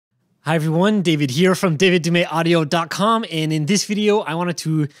Hi everyone, David here from daviddumaiaudio.com, and in this video I wanted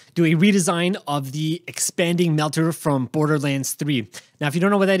to do a redesign of the expanding melter from Borderlands 3. Now if you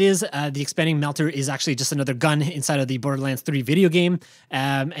don't know what that is, the expanding melter is actually just another gun inside of the Borderlands 3 video game,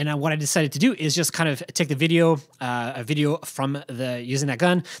 and what I decided to do is just kind of take the video, a video from using that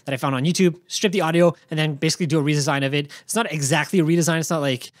gun that I found on YouTube, strip the audio, and then basically do a redesign of it. It's not exactly a redesign, it's not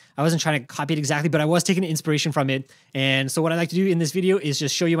like I wasn't trying to copy it exactly, but I was taking inspiration from it. And so what I like to do in this video is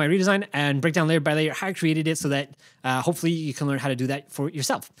just show you my redesign and break down layer by layer how I created it so that hopefully you can learn how to do that for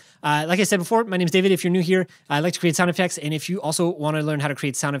yourself. Like I said before, my name is David. If you're new here, I like to create sound effects. And if you also want to learn how to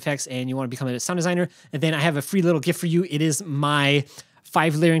create sound effects and you want to become a sound designer, then I have a free little gift for you. It is my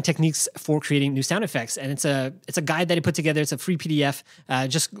 5 layering techniques for creating new sound effects. And it's a guide that I put together. It's a free PDF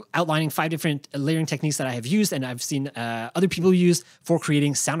just outlining 5 different layering techniques that I have used and I've seen other people use for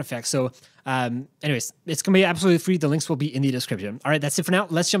creating sound effects. So anyways, it's going to be absolutely free. The links will be in the description. All right, that's it for now.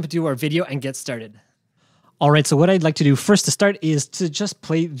 Let's jump into our video and get started. All right, so what I'd like to do first to start is to just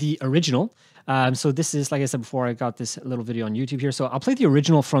play the original. So this is, like I said before, I got this little video on YouTube here. So I'll play the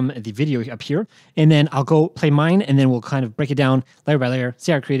original from the video up here, and then I'll go play mine, and then we'll kind of break it down layer by layer,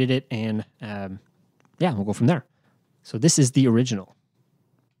 see how I created it, and yeah, we'll go from there. So this is the original.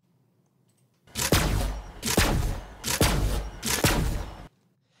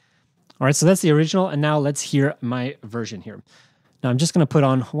 All right, so that's the original, and now let's hear my version here. Now I'm just going to put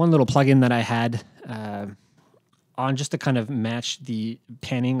on one little plugin that I had on just to kind of match the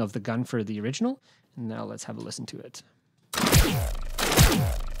panning of the gun for the original. And now let's have a listen to it.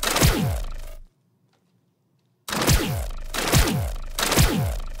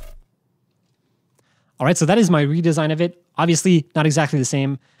 All right, so that is my redesign of it. Obviously, not exactly the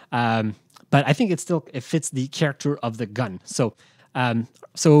same, but I think it fits the character of the gun. So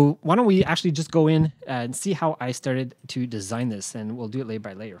why don't we actually just go in and see how I started to design this, and we'll do it layer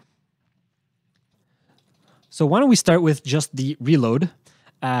by layer. So why don't we start with just the reload,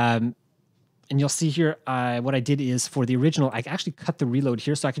 and you'll see here what I did is for the original, I actually cut the reload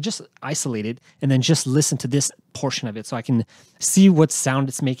here so I could just isolate it and then just listen to this portion of it so I can see what sound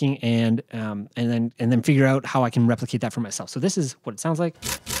it's making and then figure out how I can replicate that for myself. So this is what it sounds like.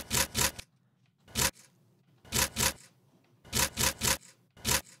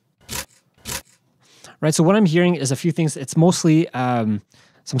 Right, so what I'm hearing is a few things. It's mostly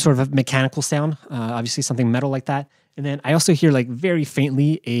some sort of a mechanical sound, obviously something metal like that. And then I also hear like very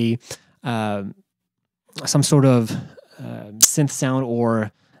faintly some sort of synth sound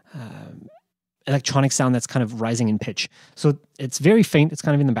or electronic sound that's kind of rising in pitch. So it's very faint. It's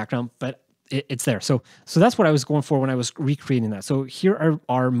kind of in the background, but it's there. So that's what I was going for when I was recreating that. So here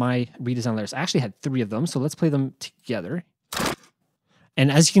are my redesign layers. I actually had 3 of them. So let's play them together. And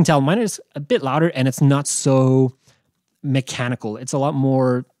as you can tell, mine is a bit louder and it's not so mechanical. It's a lot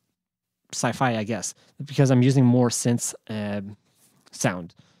more sci-fi, I guess, because I'm using more synth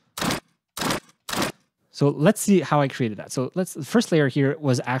sound. So let's see how I created that. So the first layer here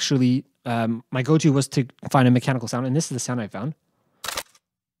was actually, my go-to was to find a mechanical sound, and this is the sound I found.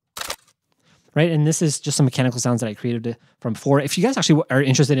 Right, and this is just some mechanical sounds that I created from before. If you guys actually are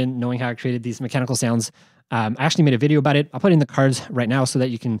interested in knowing how I created these mechanical sounds, I actually made a video about it. I'll put it in the cards right now so that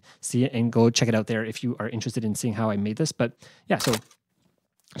you can see it and go check it out there if you are interested in seeing how I made this. But yeah, so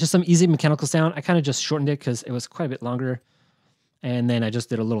just some easy mechanical sound. I kind of just shortened it because it was quite a bit longer, and then I just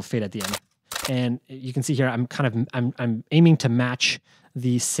did a little fade at the end. And you can see here, I'm aiming to match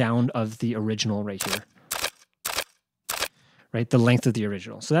the sound of the original right here. Right, the length of the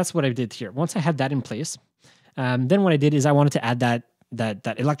original. So that's what I did here. Once I had that in place, then what I did is I wanted to add that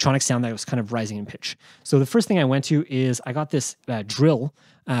electronic sound that was kind of rising in pitch. So the first thing I went to is I got this drill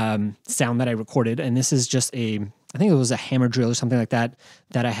sound that I recorded, and this is just I think it was a hammer drill or something like that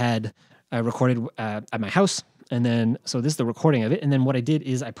I had recorded at my house. And then, so this is the recording of it. And then what I did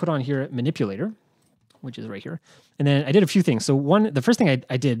is I put on here manipulator, which is right here. And then I did a few things. So the first thing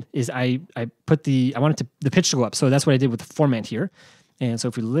I did is I wanted the pitch to go up. So that's what I did with the format here. And so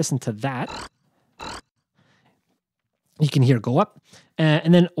if we listen to that, you can hear it go up.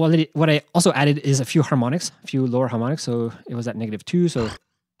 And then what I also added is a few harmonics, a few lower harmonics. So it was at -2. So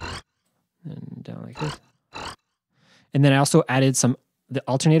and down like this. And then I also added the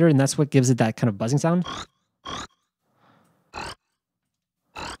alternator, and that's what gives it that kind of buzzing sound.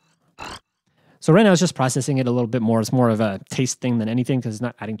 So right now it's just processing it a little bit more. It's more of a taste thing than anything because it's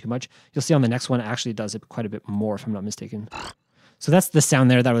not adding too much. You'll see on the next one it actually does it quite a bit more if I'm not mistaken. So that's the sound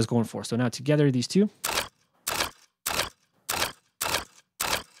there that I was going for. So now together, these two.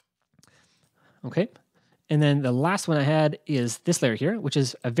 Okay. And then the last one I had is this layer here, which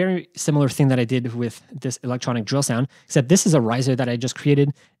is a very similar thing that I did with this electronic drill sound, except this is a riser that I just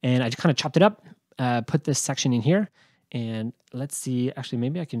created, and I just kind of chopped it up, put this section in here, and let's see, actually,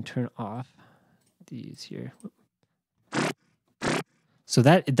 maybe I can turn off these here. So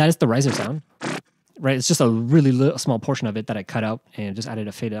that is the riser sound, right? It's just a really small portion of it that I cut out and just added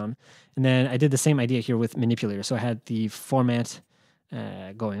a fade on. And then I did the same idea here with manipulator. So I had the format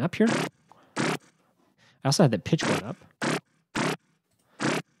going up here. I also had the pitch going up.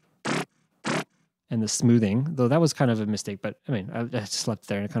 And the smoothing, though that was kind of a mistake, but I mean, I just left it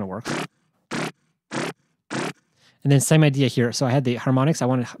there and it kind of works. And then same idea here. So I had the harmonics. I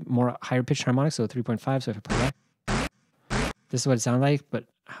wanted more higher pitched harmonics, so 3.5. So if I put that, this is what it sounded like, but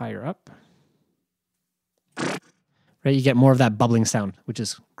higher up. Right, you get more of that bubbling sound, which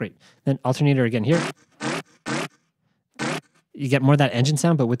is great. Then alternator again here. You get more of that engine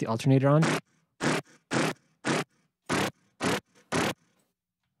sound, but with the alternator on.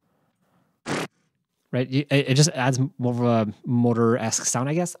 Right, it just adds more of a motor-esque sound,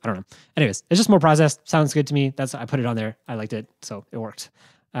 I guess. I don't know. Anyways, it's just more processed. Sounds good to me. I put it on there. I liked it, so it worked.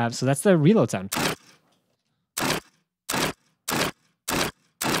 So that's the reload sound.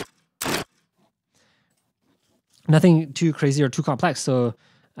 Nothing too crazy or too complex. So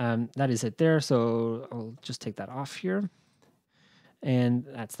that is it there. So I'll just take that off here. And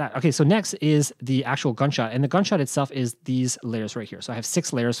that's that. Okay, so next is the actual gunshot. And the gunshot itself is these layers right here. So I have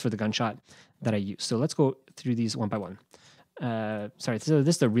 6 layers for the gunshot that I use. So let's go through these one by one. Sorry, so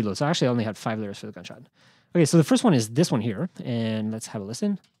this is the reload. So actually I only had 5 layers for the gunshot. Okay, so the first one is this one here. And let's have a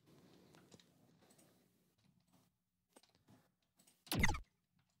listen.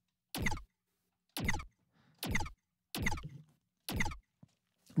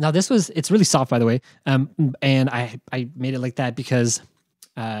 Now it's really soft, by the way, and I made it like that because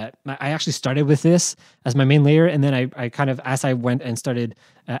I actually started with this as my main layer, and then I kind of, as I went and started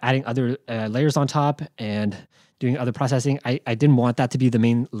adding other layers on top and doing other processing, I didn't want that to be the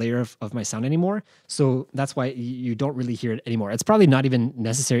main layer of my sound anymore, so that's why you don't really hear it anymore. It's probably not even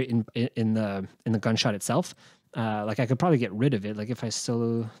necessary in the gunshot itself. Like I could probably get rid of it, like if I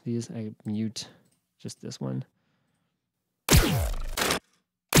solo these, I mute just this one.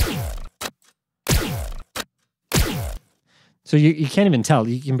 So you can't even tell.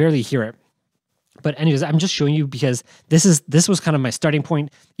 You can barely hear it. But anyways, I'm just showing you because this was kind of my starting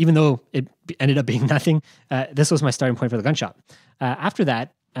point, even though it ended up being nothing. This was my starting point for the gunshot. After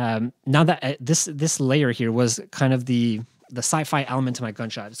that, now that this layer here was kind of the sci-fi element to my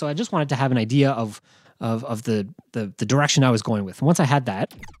gunshot. So I just wanted to have an idea of the direction I was going with. Once I had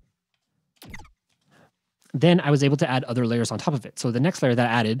that, then I was able to add other layers on top of it. So the next layer that I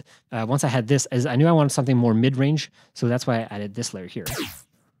added, once I had this, is I knew I wanted something more mid-range, so that's why I added this layer here.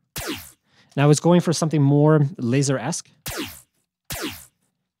 Now I was going for something more laser-esque.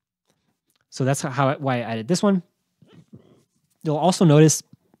 So that's why I added this one. You'll also notice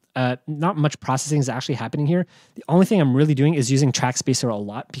not much processing is actually happening here. The only thing I'm really doing is using track spacer a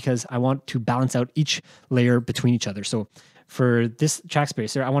lot because I want to balance out each layer between each other. So for this track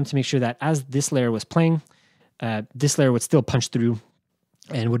spacer, I wanted to make sure that as this layer was playing, this layer would still punch through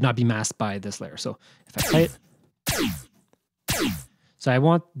and would not be masked by this layer. So if I play it, so I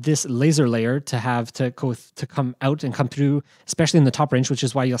want this laser layer to come out and come through, especially in the top range, which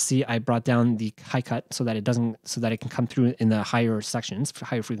is why you'll see I brought down the high cut so that it can come through in the higher sections, for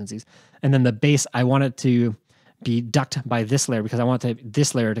higher frequencies. And then the bass, I want it to be ducked by this layer because I want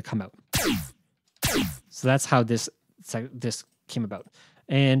this layer to come out. So that's how this came about.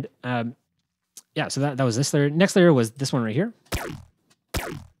 And yeah, so that was this layer. Next layer was this one right here.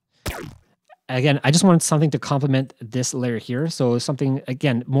 Again, I just wanted something to complement this layer here. So something,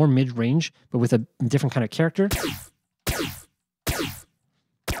 again, more mid-range, but with a different kind of character.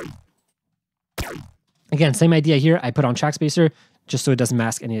 Again, same idea here. I put on track spacer just so it doesn't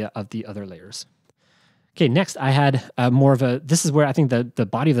mask any of the other layers. Okay, next I had more of a, this is where I think the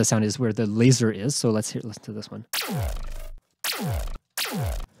body of the sound is where the laser is. So let's listen to this one.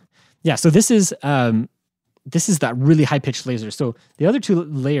 Yeah, so this is that really high-pitched laser. So the other 2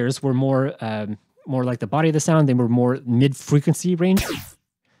 layers were more like the body of the sound. They were more mid-frequency range,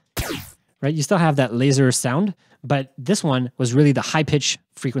 right? You still have that laser sound, but this one was really the high-pitch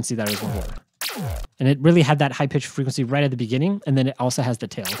frequency that I was going for. And it really had that high-pitched frequency right at the beginning, and then it also has the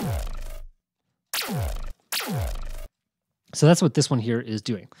tail. So that's what this one here is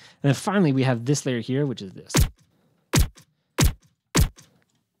doing. And then finally, we have this layer here, which is this.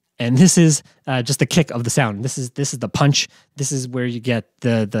 And this is just the kick of the sound. This is the punch. This is where you get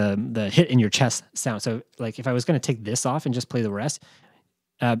the hit in your chest sound. So like if I was going to take this off and just play the rest,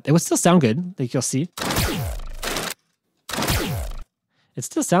 it would still sound good, like you'll see. It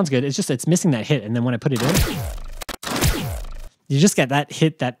still sounds good. It's just, it's missing that hit. And then when I put it in, you just get that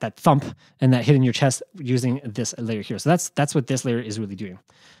hit, that thump, and that hit in your chest using this layer here. So that's what this layer is really doing.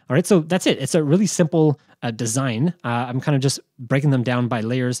 All right, so that's it. It's a really simple design. I'm kind of just breaking them down by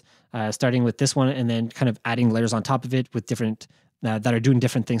layers, starting with this one, and then kind of adding layers on top of it with different that are doing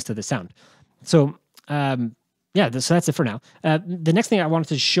different things to the sound. So yeah, so that's it for now. The next thing I wanted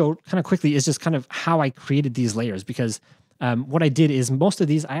to show kind of quickly is just kind of how I created these layers, because what I did is most of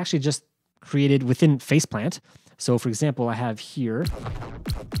these I actually just created within Faceplant. So for example, I have here,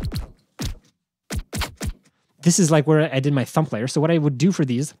 this is like where I did my thump layer. So what I would do for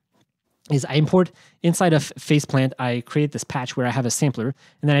these is I import inside of Faceplant, I create this patch where I have a sampler,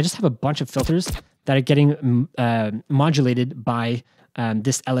 and then I just have a bunch of filters that are getting modulated by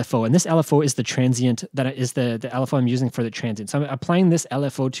this LFO. And this LFO is the transient, that is the LFO I'm using for the transient. So I'm applying this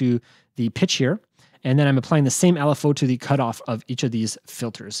LFO to the pitch here, and then I'm applying the same LFO to the cutoff of each of these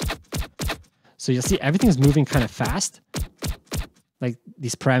filters. So you'll see everything's moving kind of fast. Like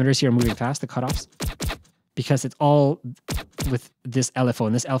these parameters here are moving fast, the cutoffs, because it's all with this LFO.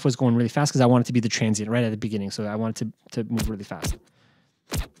 And this LFO is going really fast because I want it to be the transient right at the beginning. So I want it to move really fast.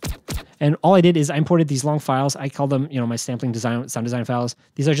 And all I did is I imported these long files. I call them, my sampling design, sound design files.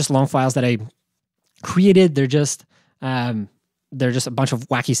 These are just long files that I created. They're just a bunch of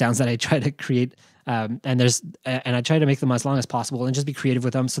wacky sounds that I try to create. And I try to make them as long as possible and just be creative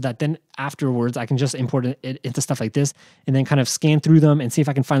with them, so that then afterwards I can just import it into stuff like this and then kind of scan through them and see if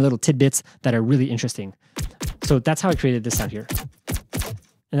I can find little tidbits that are really interesting. So that's how I created this sound here.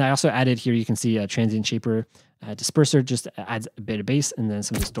 And I also added here, you can see a transient shaper, disperser, just adds a bit of bass and then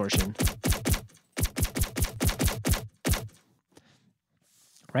some distortion.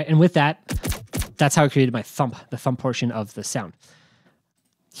 Right, and with that, that's how I created my thump, the thump portion of the sound.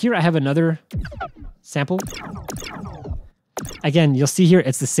 Here I have another sample. Again, you'll see here,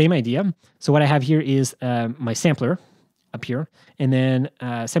 it's the same idea. So what I have here is my sampler up here. And then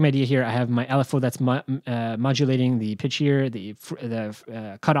same idea here, I have my LFO that's modulating the pitch here, the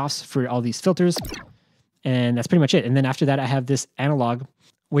cutoffs for all these filters. And that's pretty much it. And then after that, I have this analog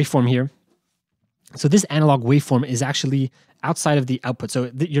waveform here. So this analog waveform is actually outside of the output.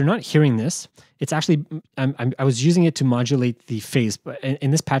 So you're not hearing this. It's actually, I was using it to modulate the phase, but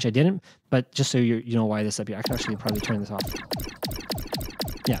in this patch I didn't, but just so you know why this up here, I can actually probably turn this off.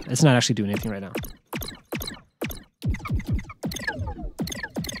 Yeah, it's not actually doing anything right now.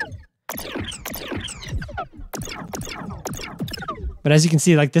 But as you can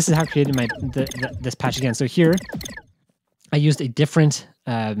see, like this is how I created this patch again. So here, I used a different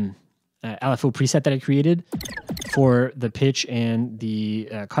LFO preset that I created for the pitch and the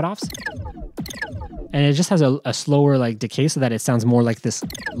cutoffs. And it just has a slower like decay so that it sounds more like this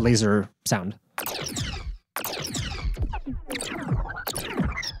laser sound.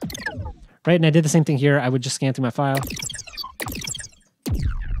 Right, and I did the same thing here. I would just scan through my file.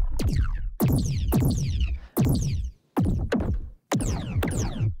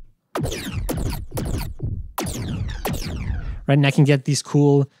 Right, and I can get these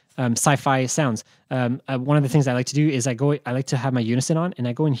cool sci-fi sounds. One of the things I like to do is I like to have my unison on, and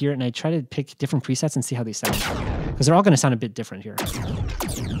I go in here and I try to pick different presets and see how they sound, because they're all going to sound a bit different here.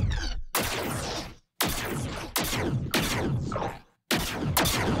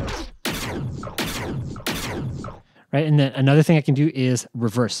 Right, and then another thing I can do is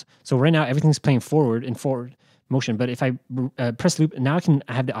reverse. So right now everything's playing forward in forward motion, but if I press loop, now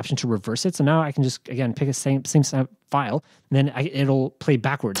I have the option to reverse it. So now I can just, again, pick a same file, and then it'll play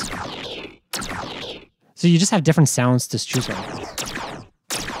backwards. So you just have different sounds to choose from.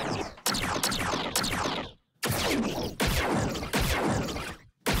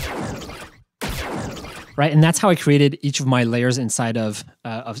 Right, and that's how I created each of my layers inside of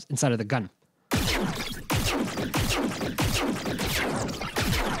the gun.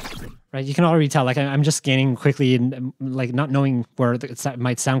 Right, you can already tell, like I'm just scanning quickly and like not knowing where it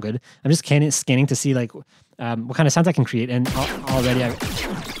might sound good. I'm just scanning to see like what kind of sounds I can create, and already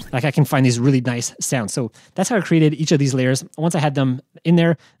I can find these really nice sounds. So that's how I created each of these layers. Once I had them in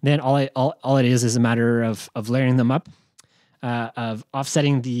there, then all it is a matter of layering them up, of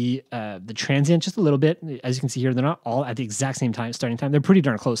offsetting the transient just a little bit. As you can see here, they're not all at the exact same starting time. They're pretty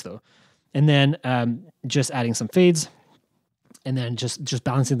darn close though. And then just adding some fades. And then just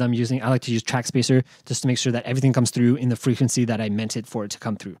balancing them I like to use track spacer just to make sure that everything comes through in the frequency that I meant it for it to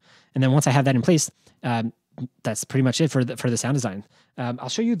come through. And then once I have that in place, that's pretty much it for the sound design. I'll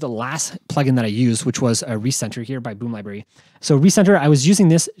show you the last plugin that I used, which was a Recenter here by Boom Library. So Recenter, I was using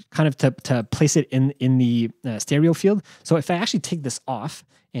this kind of to place it in the stereo field. So if I actually take this off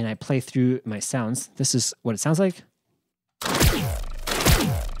and I play through my sounds, this is what it sounds like.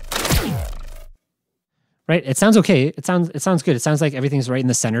 right? It sounds okay. It sounds good. It sounds like everything's right in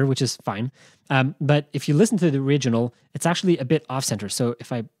the center, which is fine. But if you listen to the original, it's actually a bit off center. So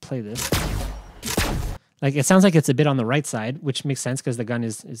if I play this, like it sounds like it's a bit on the right side, which makes sense because the gun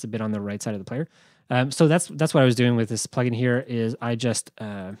is a bit on the right side of the player. So that's what I was doing with this plugin here. Is I just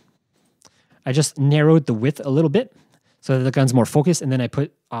narrowed the width a little bit so that the gun's more focused, and then I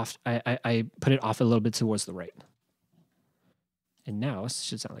put it off a little bit towards the right. And now it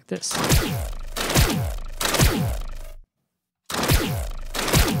should sound like this.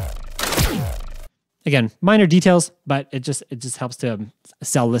 Again, minor details, but it just helps to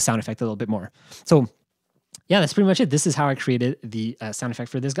sell the sound effect a little bit more. So yeah, that's pretty much it. This is how I created the sound effect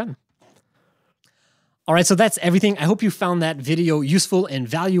for this gun. All right, so that's everything. I hope you found that video useful and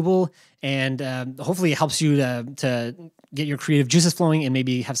valuable, and hopefully it helps you to get your creative juices flowing and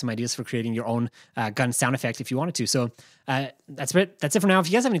maybe have some ideas for creating your own gun sound effect if you wanted to. So that's it. That's it for now. If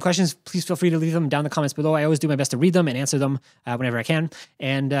you guys have any questions, please feel free to leave them down in the comments below. I always do my best to read them and answer them whenever I can.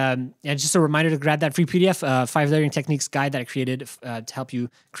 And just a reminder to grab that free PDF, 5 layering techniques guide that I created to help you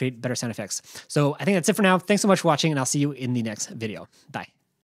create better sound effects. So I think that's it for now. Thanks so much for watching, and I'll see you in the next video. Bye.